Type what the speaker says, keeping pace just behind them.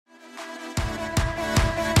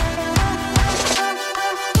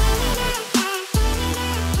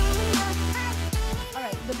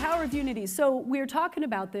unity. So we're talking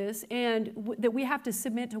about this, and that we have to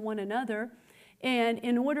submit to one another. And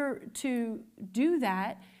in order to do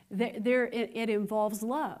that, it involves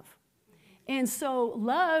love. And so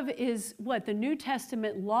love is what? The New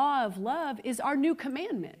Testament law of love is our new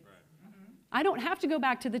commandment. I don't have to go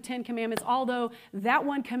back to the 10 commandments, although that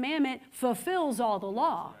one commandment fulfills all the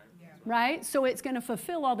law, right? So it's going to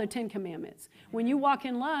fulfill all the 10 commandments. When you walk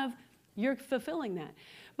in love, you're fulfilling that.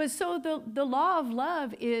 But so the law of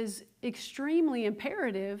love is extremely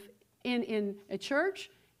imperative in a church,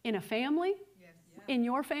 in a family, in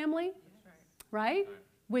your family, right?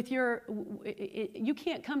 With you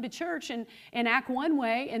can't come to church and act one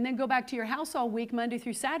way and then go back to your house all week, Monday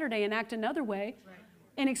through Saturday, and act another way.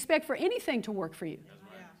 And expect for anything to work for you.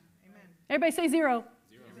 Everybody say zero.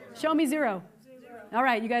 Show me zero. All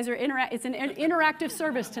right, you guys are it's an interactive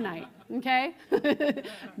service tonight, okay?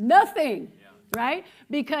 Nothing, right?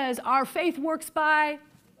 Because our faith works by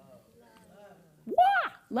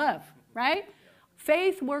love, right?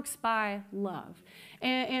 Faith works by love.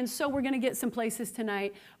 And so we're going to get some places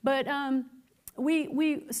tonight. But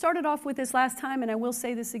we started off with this last time, and I will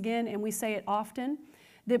say this again, and we say it often,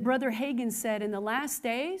 that Brother Hagin said in the last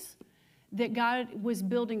days that God was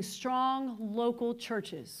building strong local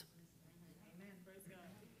churches.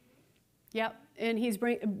 Yep, and he's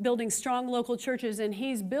building strong local churches, and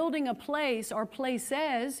he's building a place, or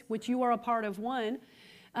places, which you are a part of one,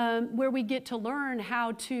 where we get to learn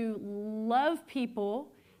how to love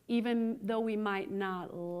people even though we might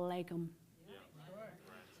not like them.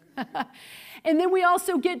 And then we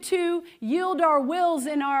also get to yield our wills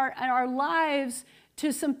and our lives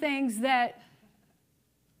to some things that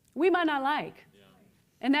we might not like.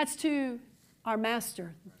 And that's to our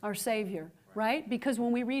Master, our Savior, right? Because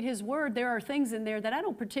when we read His Word, there are things in there that I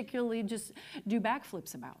don't particularly just do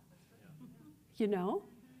backflips about, you know?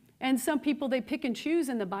 And some people, they pick and choose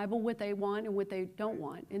in the Bible what they want and what they don't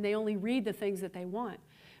want, and they only read the things that they want.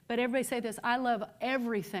 But everybody say this: I love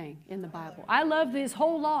everything in the Bible. I love this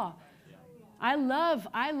whole law. I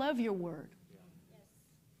love your Word.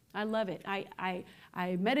 I love it. I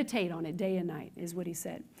meditate on it day and night, is what he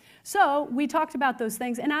said. So we talked about those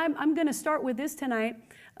things, and I'm going to start with this tonight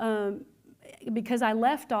because I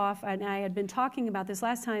left off, and I had been talking about this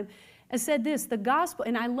last time. I said this: the gospel,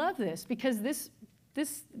 and I love this because this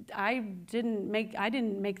I didn't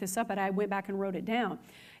make this up, but I went back and wrote it down.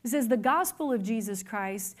 It says the gospel of Jesus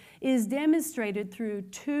Christ is demonstrated through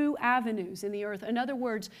two avenues in the earth. In other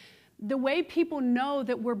words, the way people know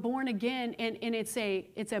that we're born again, and it's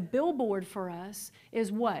a billboard for us,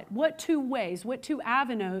 is what? What two ways, what two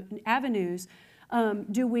avenues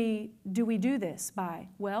do we do this by?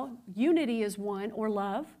 Well, unity is one, or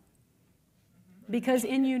love, because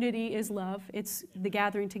in unity is love. It's the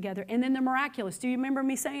gathering together. And then the miraculous. Do you remember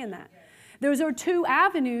me saying that? Those are two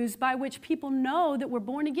avenues by which people know that we're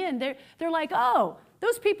born again. They're like, oh,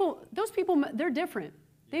 those people, they're different.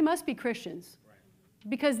 They must be Christians.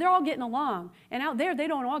 Because they're all getting along. And out there, they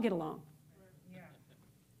don't all get along.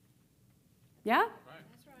 Yeah?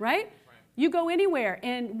 Right? You go anywhere,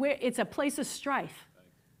 and it's a place of strife.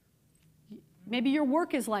 Maybe your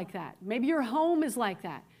work is like that. Maybe your home is like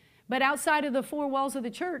that. But outside of the four walls of the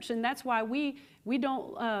church, and that's why we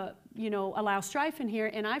don't allow strife in here.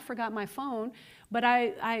 And I forgot my phone, but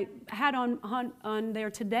I had on there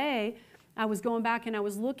today. I was going back and I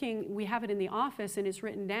was looking. We have it in the office, and it's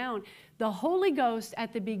written down. The Holy Ghost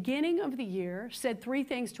at the beginning of the year said 3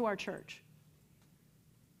 things to our church.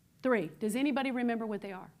 3. Does anybody remember what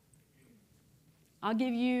they are? I'll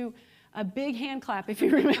give you a big hand clap if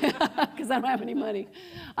you remember, because I don't have any money.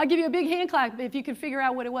 I'll give you a big hand clap if you can figure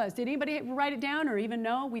out what it was. Did anybody write it down or even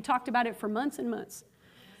know? We talked about it for months and months.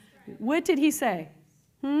 What did he say?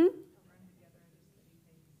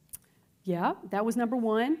 Yeah, that was number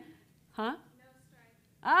 1. Huh?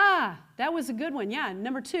 That was a good one. Yeah,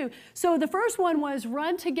 number 2. So the first one was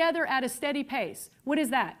run together at a steady pace. What is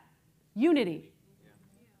that? Unity.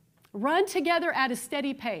 Run together at a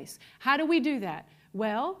steady pace. How do we do that?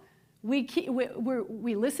 Well, we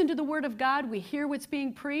listen to the Word of God. We hear what's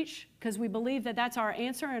being preached because we believe that that's our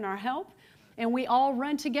answer and our help. And we all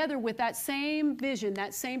run together with that same vision,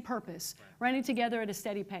 that same purpose, running together at a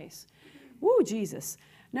steady pace. Woo, Jesus.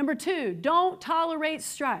 Number 2, don't tolerate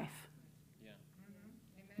strife.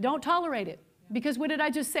 Don't tolerate it. Because what did I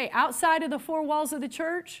just say? Outside of the 4 walls of the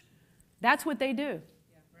church, that's what they do.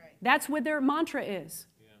 That's what their mantra is.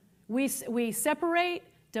 We separate,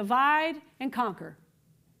 divide, and conquer.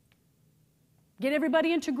 Get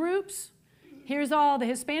everybody into groups. Here's all the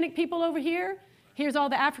Hispanic people over here. Here's all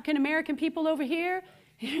the African American people over here.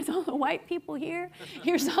 Here's all the white people here.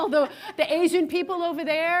 Here's all the Asian people over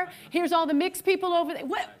there. Here's all the mixed people over there.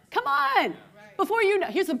 What? Come on. Before you know,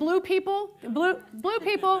 here's the blue people. The blue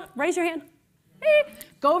people, raise your hand.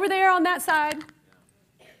 Go over there on that side.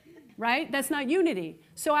 Right? That's not unity.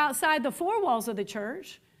 So outside the four walls of the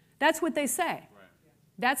church, that's what they say.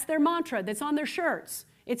 That's their mantra. That's on their shirts.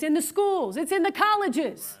 It's in the schools. It's in the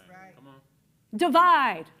colleges.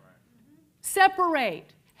 Divide.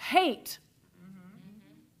 Separate. Hate.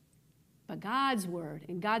 But God's word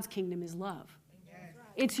and God's kingdom is love.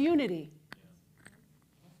 It's unity.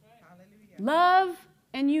 Love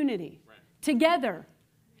and unity. Together.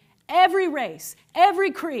 Every race,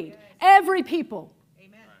 every creed, every people.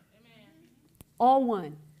 All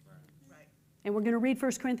one. And we're going to read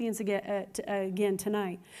 1 Corinthians again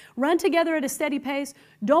tonight. Run together at a steady pace.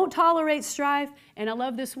 Don't tolerate strife. And I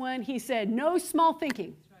love this one. He said, no small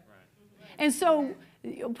thinking. And so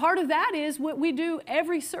part of that is what we do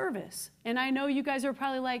every service. And I know you guys are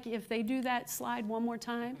probably like, if they do that slide one more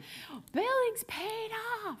time, building's paid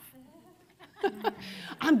off.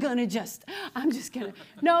 I'm just going to.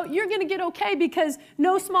 No, you're going to get okay because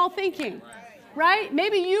no small thinking. Right?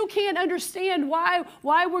 Maybe you can't understand why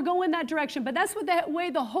we're going that direction, but that's what the way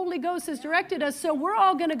the Holy Ghost has directed us, so we're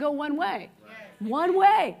all going to go one way. One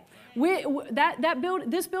way.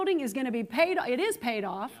 This building is going to be paid. It is paid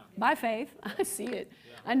off by faith. I see it.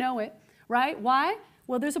 I know it. Right? Why?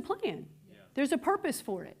 Well, there's a plan. There's a purpose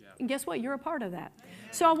for it. And guess what? You're a part of that.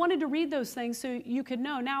 So I wanted to read those things so you could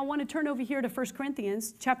know. Now I want to turn over here to 1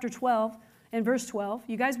 Corinthians chapter 12 and verse 12.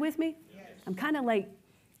 You guys with me? I'm kind of like,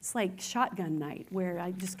 it's like shotgun night where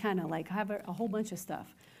I just kind of like have a whole bunch of stuff.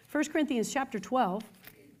 1 Corinthians chapter 12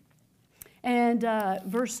 and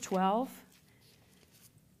verse 12.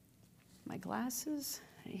 My glasses.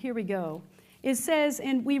 Here we go. It says,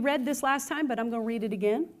 and we read this last time, but I'm going to read it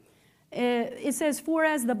again. It says, for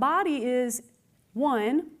as the body is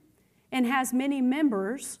one and has many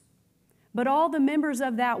members, but all the members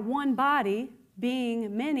of that one body,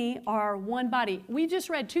 being many, are one body. We just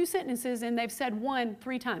read 2 sentences and they've said one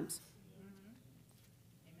 3 times.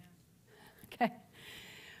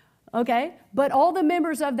 Okay. But all the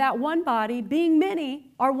members of that one body, being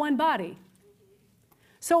many, are one body.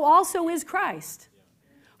 So also is Christ.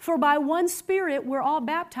 For by one Spirit we're all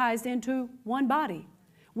baptized into one body,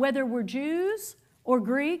 whether we're Jews or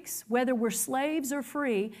Greeks, whether we're slaves or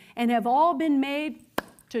free, and have all been made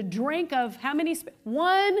to drink of how many?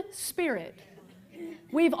 One Spirit.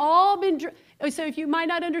 We've all been, so if you might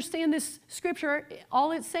not understand this scripture,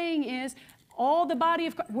 all it's saying is all the body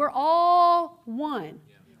of Christ, we're all one.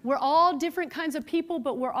 We're all different kinds of people,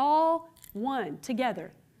 but we're all one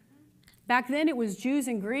together. Back then it was Jews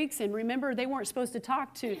and Greeks, and remember they weren't supposed to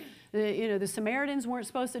talk to, the Samaritans weren't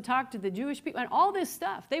supposed to talk to the Jewish people, and all this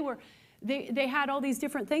stuff. They had all these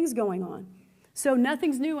different things going on. So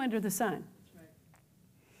nothing's new under the sun.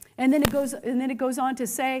 And then it goes on to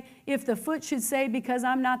say, if the foot should say, because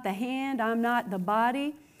I'm not the hand, I'm not the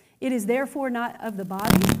body, it is therefore not of the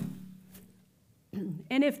body.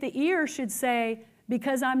 And if the ear should say,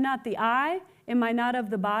 because I'm not the eye, am I not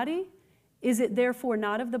of the body? Is it therefore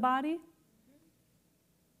not of the body?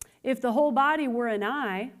 If the whole body were an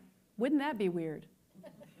eye, wouldn't that be weird?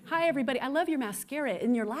 Hi, everybody. I love your mascara,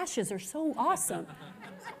 and your lashes are so awesome.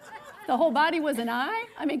 The whole body was an eye?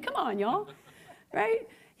 I mean, come on, y'all. Right?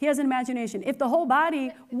 He has an imagination. If the whole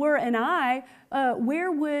body were an eye,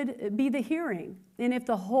 where would be the hearing? And if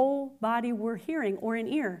the whole body were hearing or an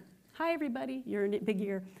ear? Hi, everybody. You're a big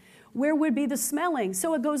ear. Where would be the smelling?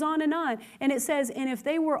 So it goes on. And it says, and if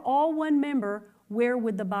they were all one member, where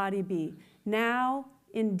would the body be? Now,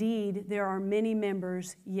 indeed, there are many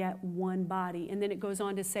members, yet one body. And then it goes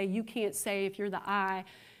on to say, you can't say if you're the eye,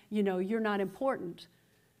 you're not important.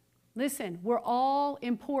 Listen, we're all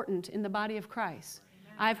important in the body of Christ.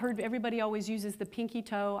 Amen. I've heard everybody always uses the pinky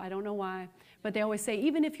toe. I don't know why. But they always say,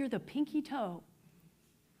 even if you're the pinky toe,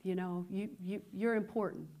 you're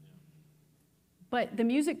important. But the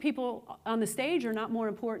music people on the stage are not more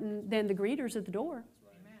important than the greeters at the door.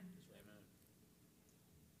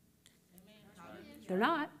 They're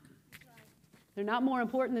not. They're not more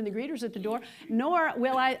important than the greeters at the door. Nor,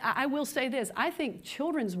 well, I will say this. I think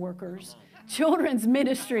children's workers, children's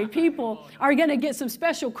ministry people are going to get some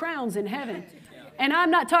special crowns in heaven. And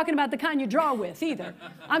I'm not talking about the kind you draw with either.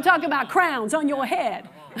 I'm talking about crowns on your head.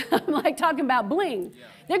 I'm like talking about bling.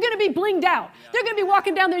 They're going to be blinged out. They're going to be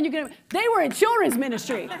walking down there and they were in children's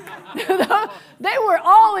ministry. They were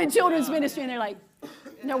all in children's ministry and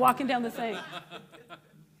they're walking down the thing.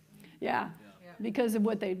 Yeah, because of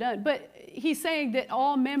what they've done. But he's saying that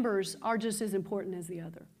all members are just as important as the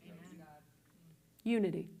other.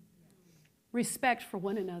 Unity. respect for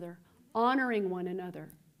one another, honoring one another,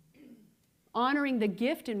 honoring the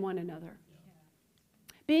gift in one another,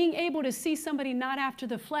 being able to see somebody not after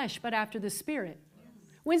the flesh, but after the spirit.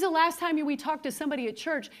 When's the last time we talked to somebody at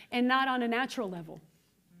church and not on a natural level?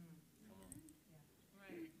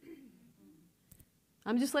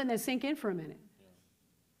 I'm just letting that sink in for a minute.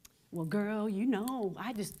 Well, girl,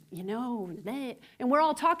 I just, that. And we're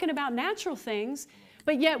all talking about natural things,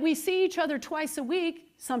 but yet we see each other twice a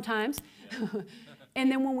week sometimes. And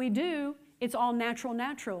then when we do, it's all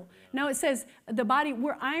natural. No, it says the body,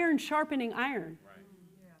 we're iron sharpening iron.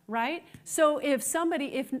 Right? So if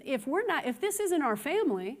this isn't our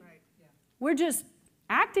family, we're just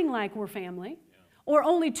acting like we're family, or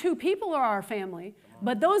only 2 people are our family,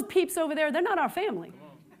 but those peeps over there, they're not our family.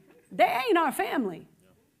 They ain't our family.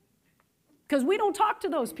 Because we don't talk to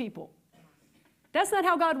those people. That's not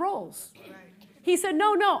how God rolls. He said,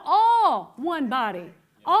 no, all one body,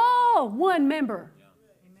 all one member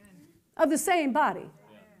of the same body.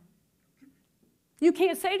 You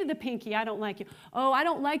can't say to the pinky, I don't like you. Oh, I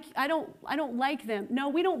don't like them. No,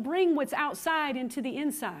 we don't bring what's outside into the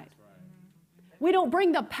inside. We don't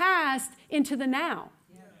bring the past into the now.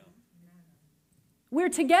 We're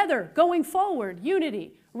together, going forward,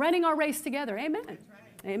 unity, running our race together. Amen.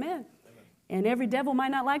 Amen. And every devil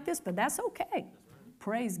might not like this, but that's okay.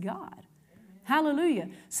 Praise God. Hallelujah.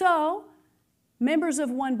 So, members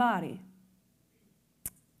of one body.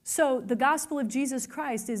 So the gospel of Jesus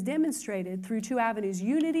Christ is demonstrated through 2 avenues,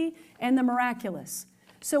 unity and the miraculous.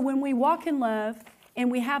 So when we walk in love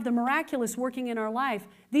and we have the miraculous working in our life,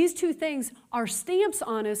 these 2 things are stamps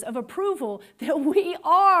on us of approval that we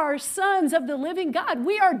are sons of the living God.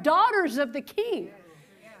 We are daughters of the King.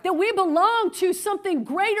 That we belong to something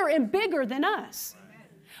greater and bigger than us.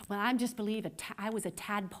 Well, I just believe I was a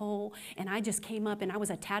tadpole, and I just came up, and I was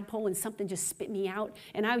a tadpole, and something just spit me out,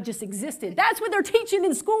 and I just existed. That's what they're teaching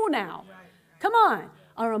in school now. Come on.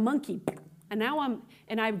 Or a monkey. And now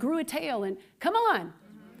I grew a tail, and come on.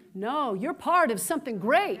 No, you're part of something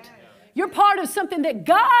great. You're part of something that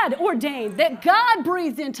God ordained, that God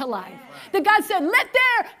breathed into life. That God said, let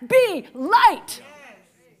there be light.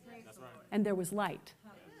 And there was light.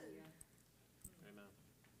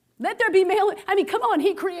 Let there be male. Come on,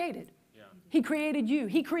 He created. Yeah. He created you.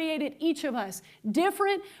 He created each of us.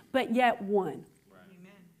 Different, but yet one. Right.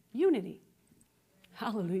 Unity.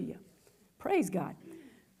 Hallelujah. Praise God.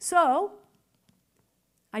 So,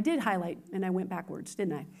 I did highlight, and I went backwards,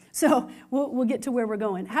 didn't I? So, we'll get to where we're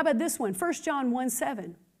going. How about this one? 1 John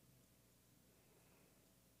 1:7.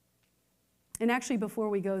 And actually,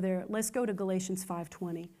 before we go there, let's go to Galatians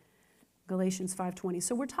 5:20. Galatians 5:20.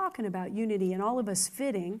 So we're talking about unity and all of us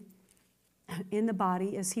fitting in the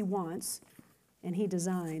body as He wants and He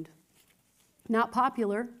designed. Not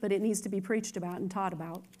popular, but it needs to be preached about and taught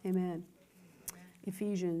about. Amen.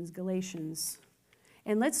 Ephesians, Galatians.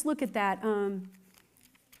 And let's look at that. We'll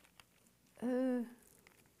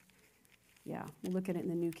look at it in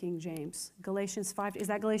the New King James. Galatians 5. Is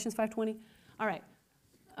that Galatians 5:20? All right.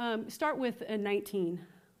 Start with 19,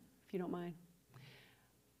 if you don't mind.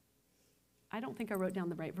 I don't think I wrote down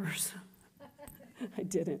the right verse. I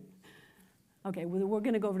didn't. Okay, well, we're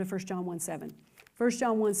going to go over to 1 John 1:7. 1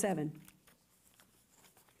 John 1:7.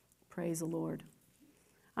 Praise the Lord.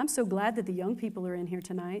 I'm so glad that the young people are in here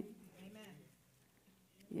tonight.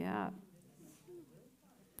 Amen.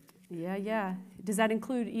 Yeah. Does that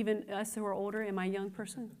include even us who are older? Am I a young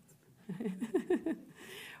person?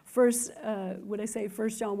 1 John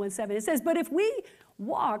 1:7. It says, but if we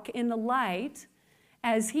walk in the light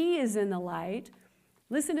as He is in the light,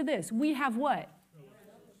 listen to this. We have what?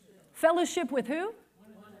 Fellowship with who? One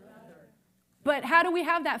another. But how do we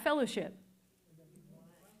have that fellowship?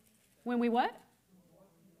 When we what?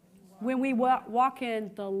 When we walk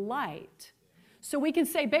in the light. So we can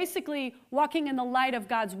say basically walking in the light of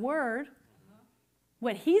God's word,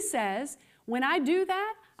 what He says, when I do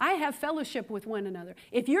that, I have fellowship with one another.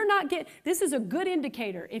 If you're not this is a good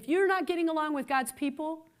indicator. If you're not getting along with God's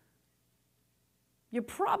people, you're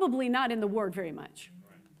probably not in the Word very much.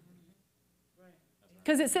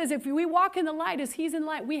 Because it says if we walk in the light as He's in the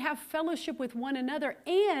light, we have fellowship with one another,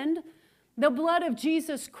 and the blood of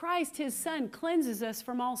Jesus Christ, His Son, cleanses us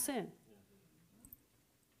from all sin.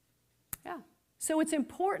 Yeah. So it's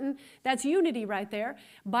important, that's unity right there.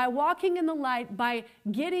 By walking in the light, by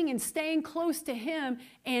getting and staying close to Him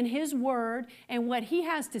and His Word and what He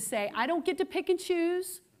has to say. I don't get to pick and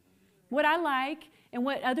choose what I like and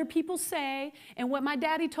what other people say, and what my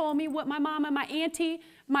daddy told me, what my mama, my auntie,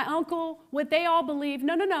 my uncle, what they all believe.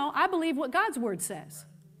 No. I believe what God's word says.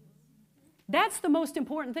 That's the most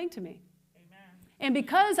important thing to me. Amen. And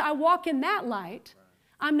because I walk in that light,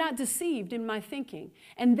 I'm not deceived in my thinking.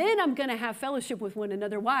 And then I'm going to have fellowship with one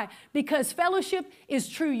another. Why? Because fellowship is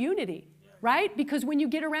true unity, right? Because when you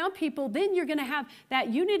get around people, then you're going to have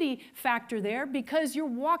that unity factor there because you're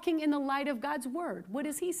walking in the light of God's word. What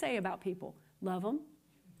does he say about people? Love them.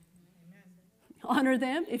 Honor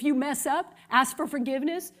them. If you mess up, ask for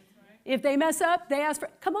forgiveness. If they mess up, they ask for,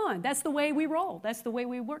 come on, that's the way we roll. That's the way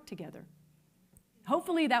we work together.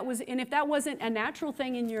 Hopefully that was, and if that wasn't a natural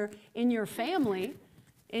thing in your family,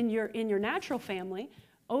 in your natural family,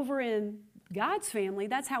 over in God's family,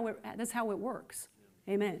 that's how it works.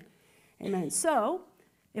 Amen. Amen. So,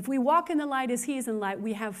 if we walk in the light as he is in light,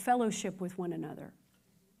 we have fellowship with one another.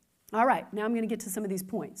 All right, now I'm going to get to some of these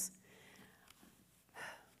points.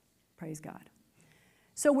 Praise God.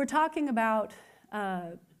 So we're talking about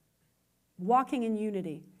walking in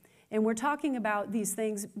unity. And we're talking about these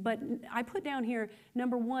things, but I put down here,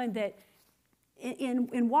 number one, that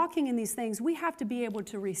in walking in these things, we have to be able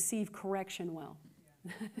to receive correction well.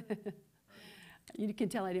 You can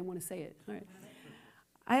tell I didn't want to say it. All right.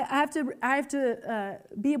 I have to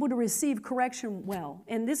be able to receive correction well.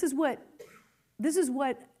 And this is what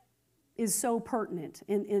is so pertinent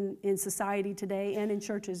in society today and in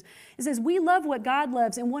churches. It says we love what God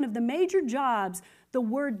loves, and one of the major jobs the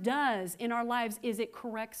word does in our lives is it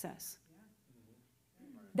corrects us.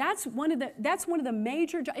 That's one of the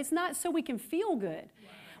major jobs. It's not so we can feel good.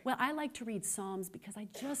 Well, I like to read Psalms because I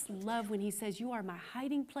just love when he says, you are my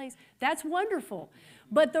hiding place. That's wonderful.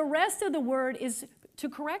 But the rest of the word is to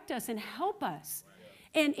correct us and help us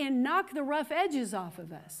and knock the rough edges off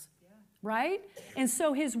of us. Right? And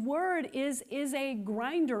so his word is a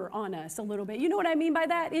grinder on us a little bit. You know what I mean by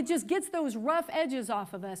that? It just gets those rough edges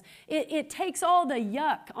off of us. It takes all the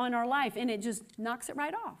yuck on our life and it just knocks it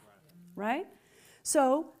right off. Right?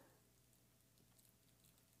 So,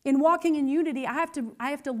 in walking in unity, I have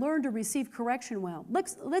to learn to receive correction well.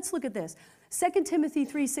 Let's look at this. 2 Timothy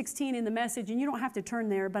 3:16 in the Message, and you don't have to turn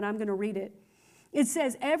there, but I'm going to read it. It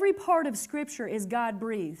says, every part of Scripture is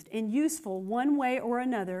God-breathed and useful one way or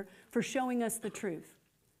another for showing us the truth,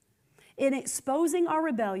 in exposing our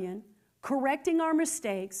rebellion, correcting our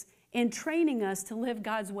mistakes, and training us to live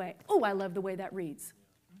God's way. Oh, I love the way that reads.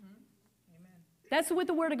 Amen. That's what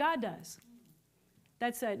the Word of God does.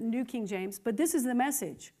 That's a New King James, but this is the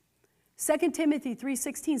Message. 2 Timothy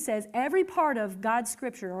 3:16 says, every part of God's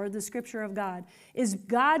Scripture, or the Scripture of God, is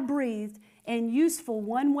God-breathed and useful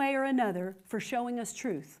one way or another for showing us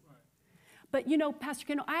truth. But you know, Pastor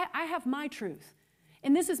Kendall, I have my truth.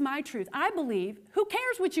 And this is my truth. I believe. Who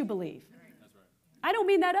cares what you believe? I don't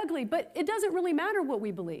mean that ugly, but it doesn't really matter what we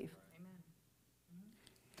believe.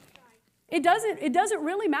 It doesn't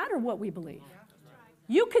really matter what we believe.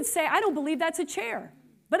 You could say, I don't believe that's a chair.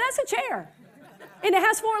 But that's a chair. And it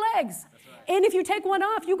has 4 legs. And if you take one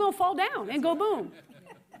off, you're going to fall down and go boom.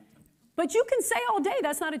 But you can say all day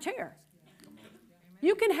that's not a chair.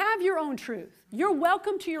 You can have your own truth. You're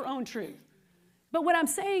welcome to your own truth. But what I'm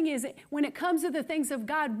saying is, when it comes to the things of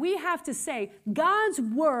God, we have to say, God's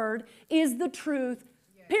word is the truth.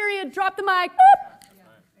 Period. Drop the mic.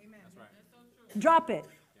 Drop it.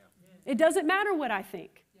 It doesn't matter what I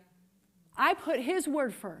think. I put his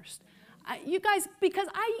word first. You guys, because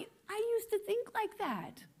I used to think like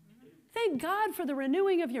that. Thank God for the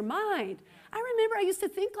renewing of your mind. I remember I used to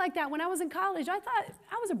think like that when I was in college. I thought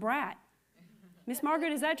I was a brat. Miss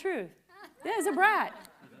Margaret, is that true? Yeah, it's a brat.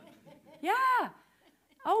 Yeah.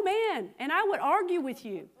 Oh, man. And I would argue with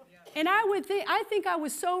you. And I think I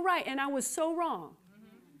was so right and I was so wrong.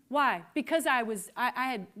 Why? Because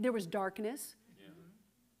there was darkness.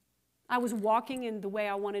 I was walking in the way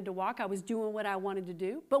I wanted to walk. I was doing what I wanted to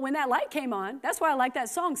do. But when that light came on, that's why I like that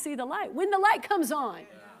song, See the Light. When the light comes on,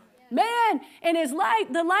 man, and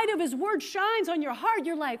the light of his word shines on your heart,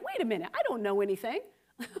 you're like, wait a minute, I don't know anything.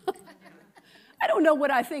 I don't know what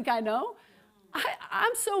I think I know.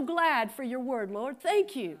 I'm so glad for your word, Lord.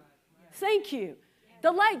 Thank you. Thank you.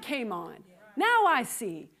 The light came on. Now I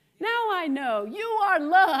see. Now I know. You are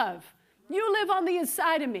love. You live on the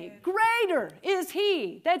inside of me. Greater is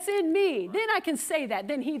he that's in me. Then I can say that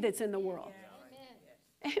than he that's in the world.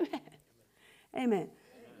 Amen. Amen.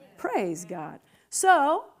 Praise God.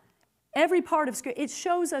 So, every part of Scripture, it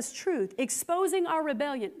shows us truth. Exposing our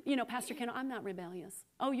rebellion. You know, Pastor Kendall, I'm not rebellious.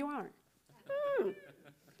 Oh, you aren't?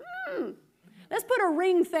 Let's put a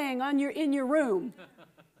ring thing in your room.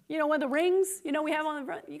 You know, one of the rings, you know, we have on the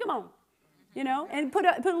front. You come on. You know, and put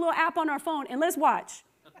a little app on our phone and let's watch.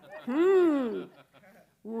 Ooh.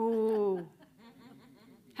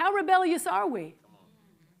 How rebellious are we?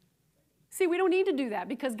 See, we don't need to do that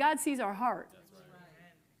because God sees our heart.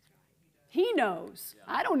 He knows.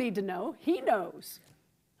 I don't need to know. He knows.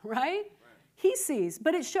 Right? He sees,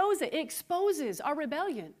 but it shows it. It exposes our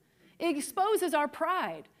rebellion. It exposes our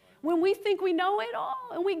pride. When we think we know it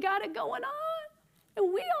all and we got it going on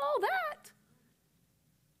and we all that.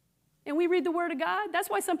 And we read the Word of God. That's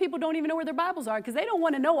why some people don't even know where their Bibles are, because they don't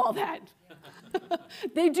want to know all that.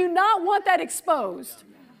 They do not want that exposed.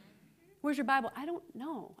 Where's your Bible? I don't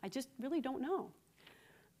know. I just really don't know.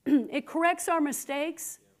 It corrects our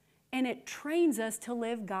mistakes, and it trains us to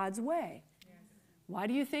live God's way. Why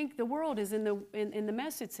do you think the world is in the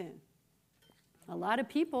mess it's in? A lot of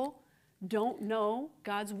people don't know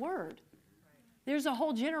God's Word. There's a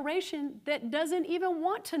whole generation that doesn't even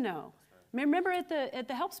want to know. Remember at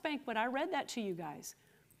the Helps Banquet, I read that to you guys.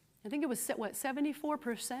 I think it was,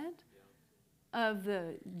 74% of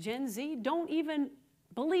the Gen Z don't even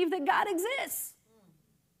believe that God exists.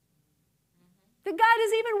 That God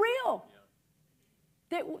is even real.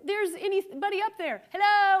 That there's anybody up there.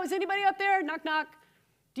 Hello, is anybody up there? Knock, knock.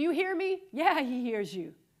 Do you hear me? Yeah, he hears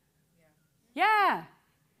you. Yeah.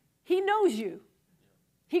 He knows you.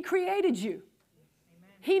 He created you.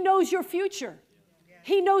 He knows your future.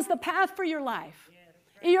 He knows the path for your life.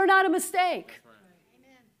 You're not a mistake.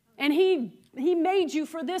 And he made you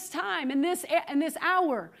for this time and this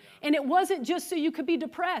hour. And it wasn't just so you could be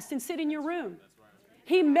depressed and sit in your room.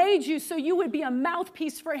 He made you so you would be a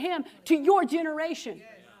mouthpiece for him to your generation.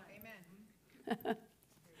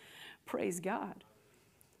 Praise God.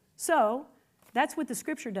 So that's what the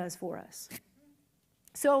scripture does for us.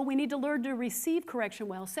 So we need to learn to receive correction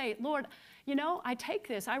well. Say, Lord, I take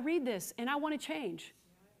this, I read this, and I want to change.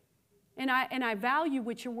 And I value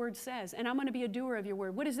what your word says, and I'm going to be a doer of your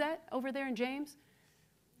word. What is that over there in James?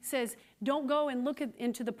 It says, don't go and look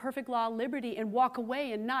into the perfect law of liberty and walk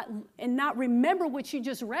away and not remember what you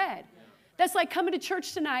just read. That's like coming to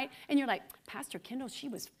church tonight, and you're like, Pastor Kendall, she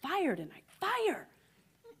was fire tonight. Fire.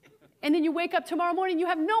 And then you wake up tomorrow morning, you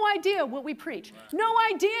have no idea what we preach. No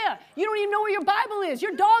idea. You don't even know where your Bible is.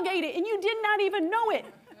 Your dog ate it, and you did not even know it.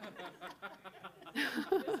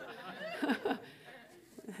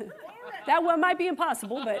 That one might be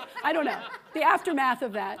impossible, but I don't know. The aftermath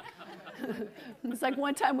of that. It's like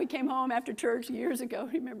one time we came home after church years ago.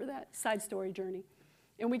 Remember that? Side story journey.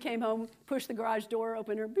 And we came home, pushed the garage door,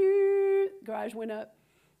 opened her, garage went up,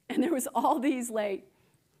 and there was all these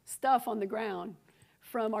stuff on the ground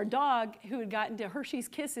from our dog who had gotten to Hershey's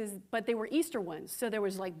Kisses, but they were Easter ones. So there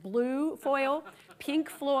was blue foil, pink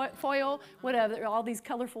foil, whatever, all these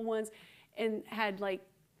colorful ones, and had bleh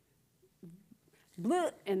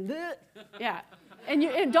and bleh. Yeah.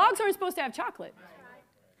 And dogs aren't supposed to have chocolate.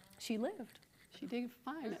 She lived. She did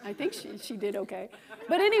fine. I think she did okay.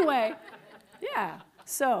 But anyway, yeah.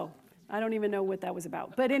 So I don't even know what that was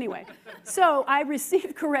about. But anyway, so I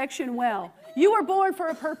received correction well. You were born for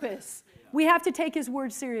a purpose. We have to take his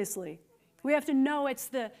word seriously. We have to know and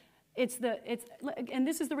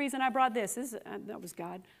this is the reason I brought this. That was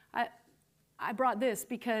God. I brought this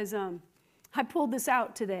because I pulled this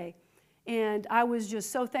out today, and I was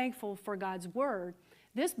just so thankful for God's word.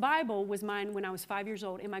 This Bible was mine when I was 5 years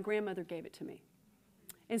old, and my grandmother gave it to me.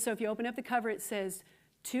 And so if you open up the cover, it says,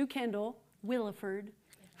 to Kendall Williford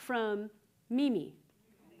from Mimi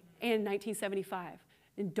in 1975.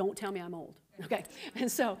 And don't tell me I'm old. Okay.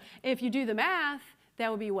 And so if you do the math,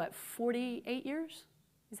 that would be what, 48 years?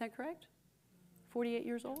 Is that correct? 48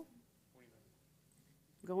 years old? 49.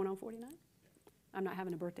 Going on 49? I'm not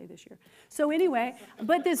having a birthday this year. So anyway,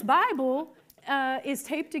 but this Bible is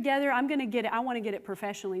taped together. I'm going to get it. I want to get it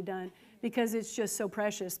professionally done because it's just so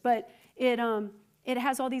precious. But it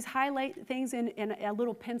has all these highlight things and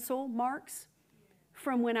little pencil marks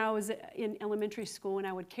from when I was in elementary school, and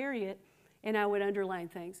I would carry it and I would underline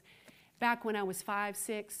things. Back when I was 5,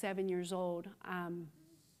 6, 7 years old, I'm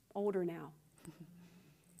older now.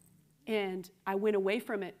 And I went away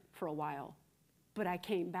from it for a while, but I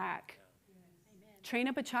came back. Amen. Train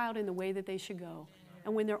up a child in the way that they should go,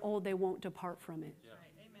 and when they're old, they won't depart from it. Yeah.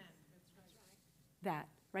 That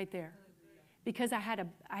right there, because I had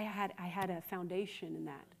a foundation in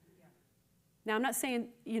that. Now I'm not saying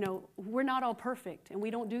we're not all perfect, and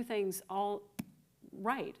we don't do things all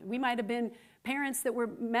right. We might have been parents that were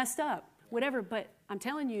messed up, whatever. But I'm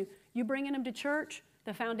telling you, you bringing them to church,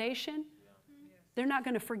 the foundation. They're not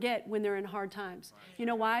going to forget when they're in hard times. You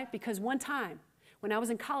know why? Because one time, when I was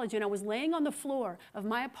in college and I was laying on the floor of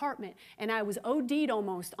my apartment and I was OD'd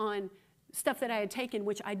almost on stuff that I had taken,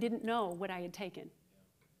 which I didn't know what I had taken.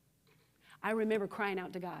 I remember crying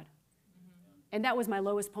out to God. And that was my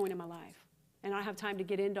lowest point in my life. And I don't have time to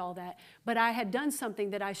get into all that. But I had done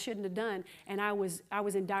something that I shouldn't have done, and I was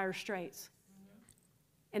in dire straits.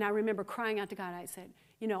 And I remember crying out to God. I said,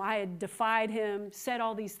 I had defied him, said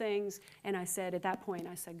all these things, and I said, at that point,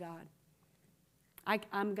 I said, God,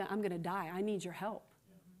 I'm going to die. I need your help.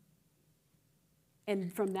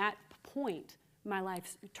 And from that point, my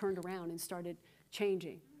life turned around and started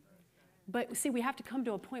changing. But see, we have to come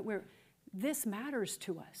to a point where this matters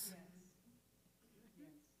to us.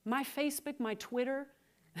 My Facebook, my Twitter,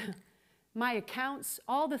 my accounts,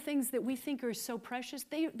 all the things that we think are so precious,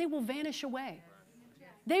 they will vanish away.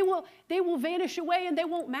 They will vanish away and they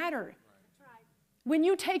won't matter. When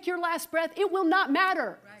you take your last breath, it will not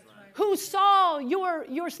matter who saw your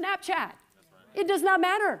Snapchat. It does not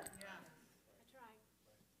matter.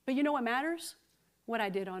 But you know what matters? What I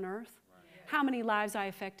did on earth. How many lives I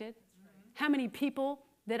affected. How many people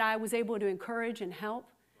that I was able to encourage and help.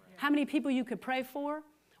 How many people you could pray for.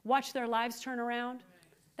 Watch their lives turn around.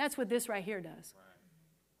 That's what this right here does.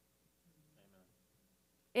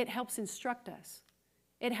 It helps instruct us.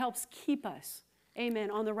 It helps keep us, amen,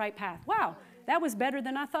 on the right path. Wow, that was better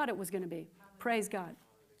than I thought it was going to be. Praise God.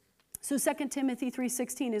 So 2 Timothy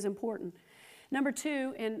 3:16 is important. Number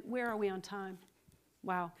 2, and where are we on time?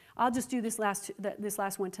 Wow, I'll just do this last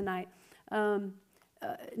one tonight.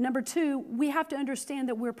 Number 2, we have to understand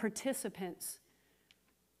that we're participants.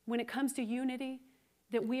 When it comes to unity,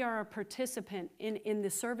 that we are a participant in the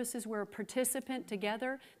services. We're a participant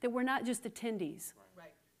together, that we're not just attendees.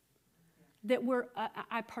 Right. That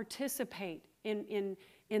I participate in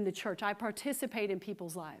the church. I participate in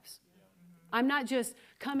people's lives. Yeah. I'm not just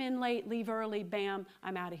come in late, leave early, bam,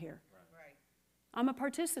 I'm out of here. Right. I'm a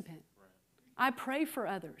participant. Right. I pray for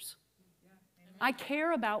others. Yeah. I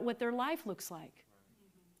care about what their life looks like.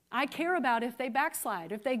 I care about if they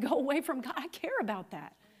backslide, if they go away from God. I care about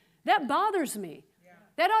that. That bothers me.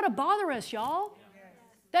 That ought to bother us, y'all. Yes.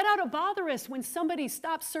 That ought to bother us when somebody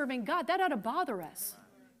stops serving God. That ought to bother us.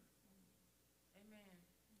 Amen.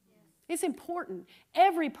 It's important.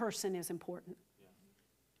 Every person is important.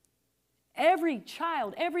 Every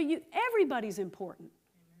child, every youth, everybody's important.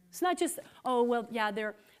 It's not just, oh, well, yeah,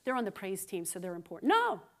 they're on the praise team, so they're important.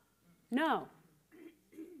 No. No.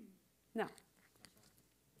 No.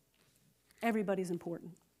 Everybody's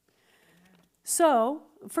important. So,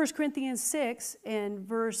 1 Corinthians 6 and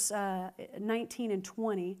verse 19 and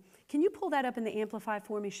 20. Can you pull that up in the Amplify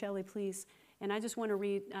for me, Shelley, please? And I just want to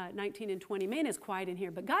read 19 and 20. Man, it's quiet in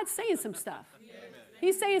here, but God's saying some stuff.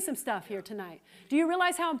 He's saying some stuff here tonight. Do you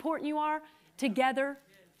realize how important you are together?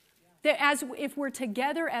 That if we're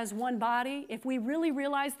together as one body, if we really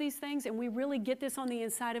realize these things and we really get this on the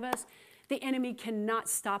inside of us, the enemy cannot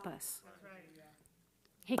stop us.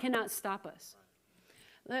 He cannot stop us.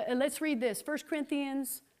 Let's read this. 1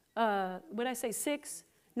 Corinthians, 6,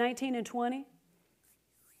 19 and 20.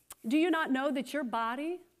 Do you not know that your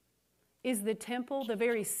body is the temple, the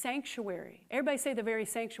very sanctuary? Everybody say the very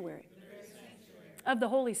sanctuary. Of the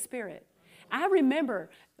Holy Spirit. I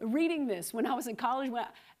remember reading this when I was in college.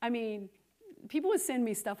 People would send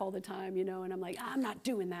me stuff all the time, and I'm like, I'm not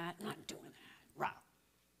doing that. I'm not doing that. Right.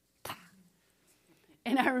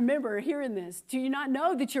 And I remember hearing this. Do you not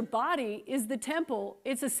know that your body is the temple?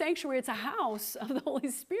 It's a sanctuary. It's a house of the Holy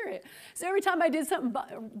Spirit. So every time I did something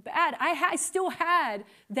bad, I still had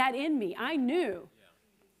that in me. I knew.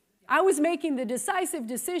 I was making the decisive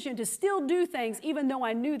decision to still do things even though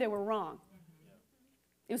I knew they were wrong.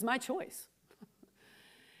 It was my choice.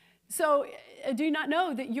 So do you not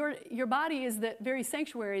know that your body is the very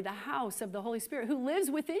sanctuary, the house of the Holy Spirit who lives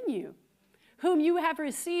within you, whom you have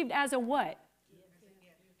received as a what?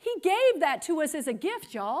 He gave that to us as a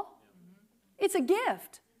gift, y'all. It's a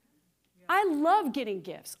gift. I love getting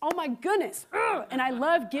gifts. Oh, my goodness. And I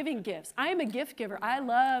love giving gifts. I am a gift giver. I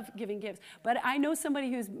love giving gifts. But I know somebody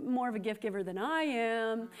who's more of a gift giver than I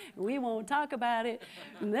am. We won't talk about it.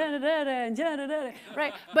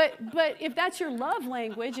 Right? But if that's your love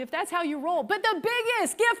language, if that's how you roll. But the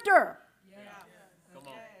biggest gifter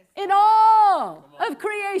in all of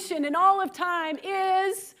creation, in all of time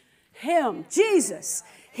is Him, Jesus.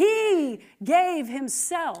 He gave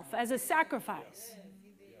Himself as a sacrifice.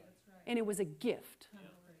 And it was a gift. It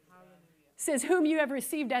says, whom you have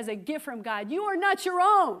received as a gift from God. You are not your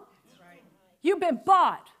own. You've been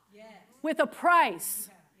bought with a price.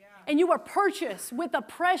 And you were purchased with a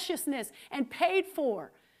preciousness and paid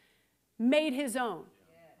for. Made His own.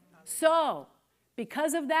 So,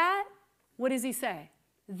 because of that, what does He say?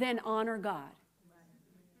 Then honor God.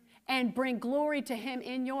 And bring glory to Him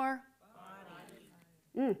in your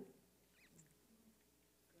body.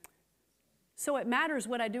 So it matters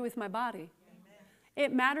what I do with my body. Amen.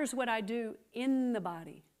 It matters what I do in the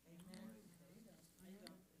body. Amen.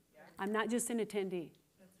 I'm not just an attendee.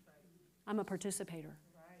 I'm a participator.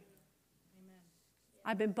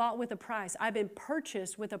 I've been bought with a price. I've been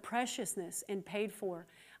purchased with a preciousness and paid for.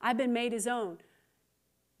 I've been made His own.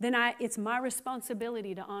 then it's my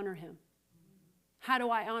responsibility to honor him. How do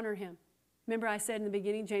I honor him? Remember I said in the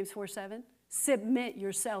beginning, James 4:7, submit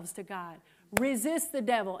yourselves to God. Resist the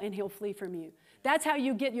devil and he'll flee from you. That's how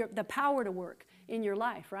you get the power to work in your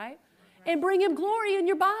life, right? And bring him glory in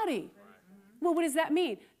your body. Well, what does that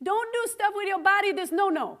mean? Don't do stuff with your body that's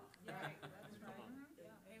no-no.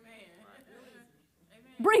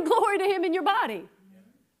 Bring glory to him in your body.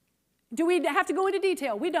 Do we have to go into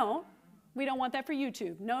detail? We don't. We don't want that for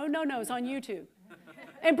YouTube. No, it's on YouTube.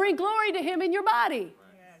 And bring glory to him in your body.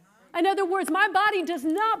 In other words, my body does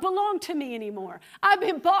not belong to me anymore. I've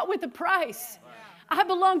been bought with a price. I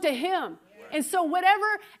belong to him. And so whatever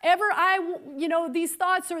these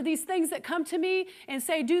thoughts or these things that come to me and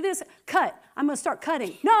say, do this, cut. I'm going to start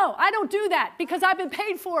cutting. No, I don't do that because I've been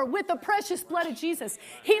paid for with the precious blood of Jesus.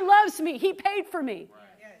 He loves me. He paid for me.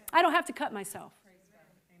 I don't have to cut myself.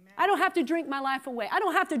 I don't have to drink my life away. I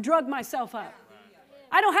don't have to drug myself up.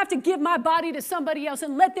 I don't have to give my body to somebody else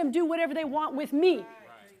and let them do whatever they want with me.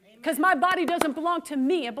 Because my body doesn't belong to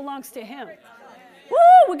me. It belongs to him. Woo!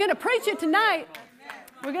 We're going to preach it tonight.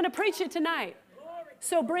 We're going to preach it tonight.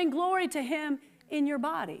 So bring glory to him in your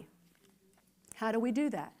body. How do we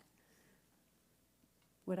do that?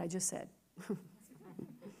 What I just said.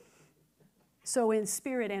 So in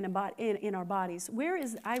spirit and in our bodies.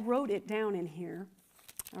 I wrote it down in here.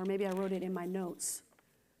 Or maybe I wrote it in my notes.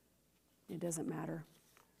 It doesn't matter.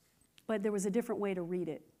 But there was a different way to read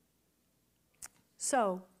it.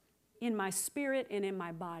 So, in my spirit and in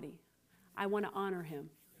my body, I want to honor him.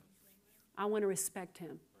 I want to respect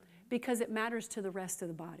him. Because it matters to the rest of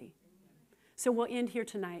the body. So we'll end here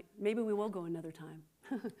tonight. Maybe we will go another time.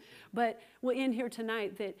 But we'll end here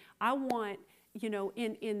tonight that I want,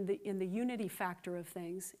 in the unity factor of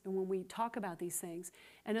things, and when we talk about these things,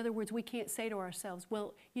 in other words, we can't say to ourselves,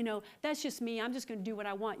 well, that's just me. I'm just going to do what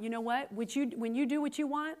I want. You know what? When you do what you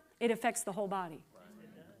want, it affects the whole body.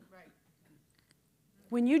 Right.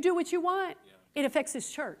 When you do what you want, it affects this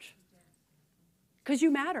church. Because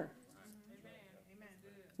you matter.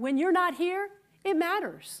 When you're not here, it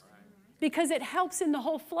matters. Because it helps in the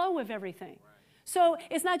whole flow of everything. So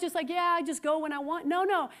it's not just like, I just go when I want.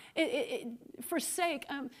 No. Forsake,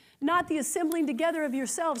 not the assembling together of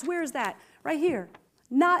yourselves. Where is that? Right here.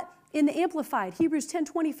 Not in the Amplified, Hebrews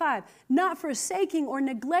 10:25. Not forsaking or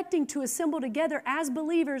neglecting to assemble together as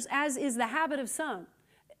believers, as is the habit of some.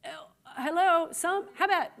 Hello, some? How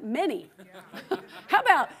about many? How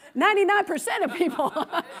about 99% of people?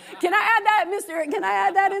 Can I add that, mister? Can I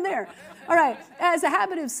add that in there? All right. As a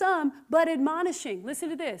habit of some, but admonishing. Listen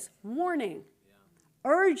to this. Warning.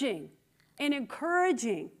 Urging and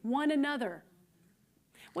encouraging one another.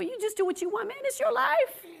 Well, you just do what you want, man. It's your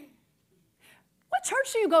life. What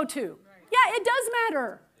church do you go to? Yeah, it does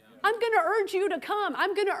matter. I'm going to urge you to come.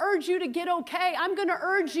 I'm going to urge you to get okay. I'm going to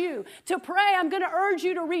urge you to pray. I'm going to urge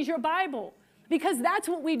you to read your Bible. Because that's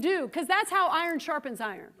what we do. Because that's how iron sharpens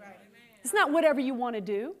iron. It's not whatever you want to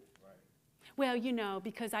do. Well,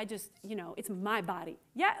 because I just, it's my body.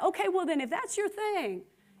 Yeah, okay, well then if that's your thing,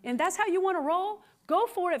 and that's how you want to roll, go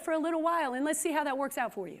for it for a little while, and let's see how that works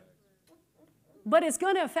out for you. But it's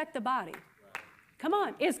going to affect the body. Come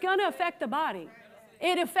on, it's going to affect the body.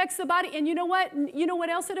 It affects the body, and you know what? You know what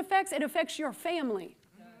else it affects? It affects your family.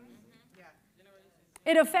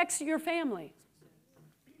 It affects your family.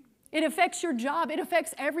 It affects your job. It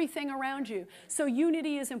affects everything around you. So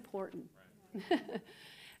unity is important.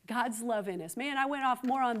 God's love in us. Man, I went off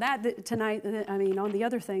more on that tonight, on the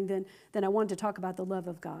other thing, than I wanted to talk about the love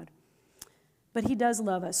of God. But he does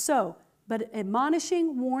love us. So, but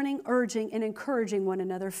admonishing, warning, urging, and encouraging one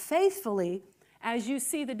another faithfully as you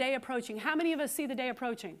see the day approaching. How many of us see the day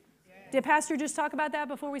approaching? Yeah. Did Pastor just talk about that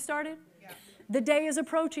before we started? Yeah. The day is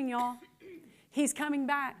approaching, y'all. He's coming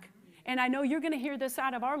back. And I know you're going to hear this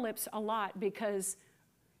out of our lips a lot because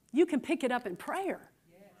you can pick it up in prayer.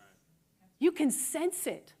 You can sense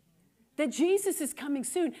it, that Jesus is coming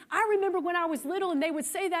soon. I remember when I was little and they would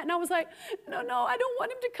say that and I was like, no, I don't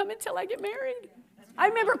want him to come until I get married. I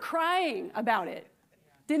remember crying about it.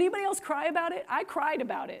 Did anybody else cry about it? I cried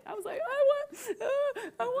about it. I was like,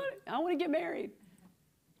 I want to get married.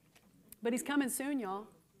 But he's coming soon, y'all.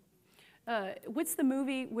 What's the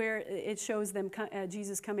movie where it shows them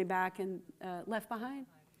Jesus coming back and Left Behind?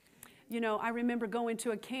 I remember going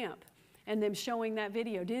to a camp and them showing that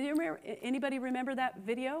video. Anybody remember that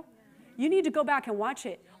video? You need to go back and watch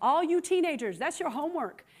it. All you teenagers, that's your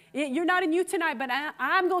homework. You're not in youth tonight, but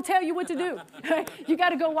I'm going to tell you what to do. You got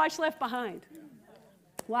to go watch Left Behind.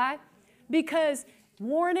 Why? Because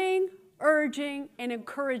warning, urging, and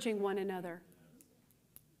encouraging one another.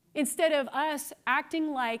 Instead of us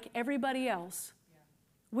acting like everybody else,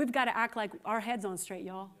 We've got to act like our head's on straight,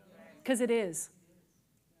 y'all, because it is.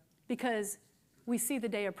 Because we see the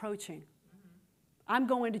day approaching. I'm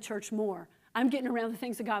going to church more. I'm getting around the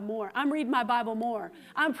things of God more. I'm reading my Bible more.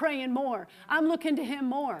 I'm praying more. I'm looking to Him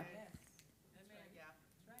more.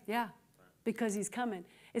 Yeah, because He's coming.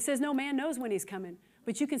 It says no man knows when He's coming,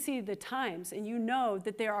 but you can see the times, and you know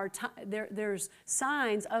that there's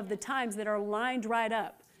signs of the times that are lined right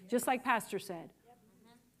up, just like Pastor said.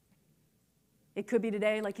 It could be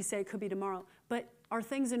today, like you say, it could be tomorrow. But are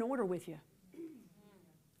things in order with you?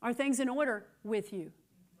 Are things in order with you?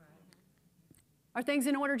 Are things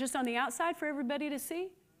in order just on the outside for everybody to see?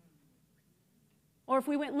 Or if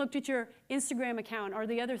we went and looked at your Instagram account or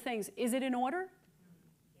the other things, is it in order?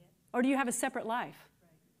 Or do you have a separate life?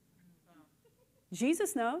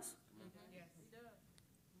 Jesus knows.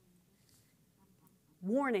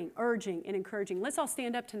 Warning, urging, and encouraging. Let's all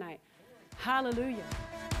stand up tonight. Hallelujah.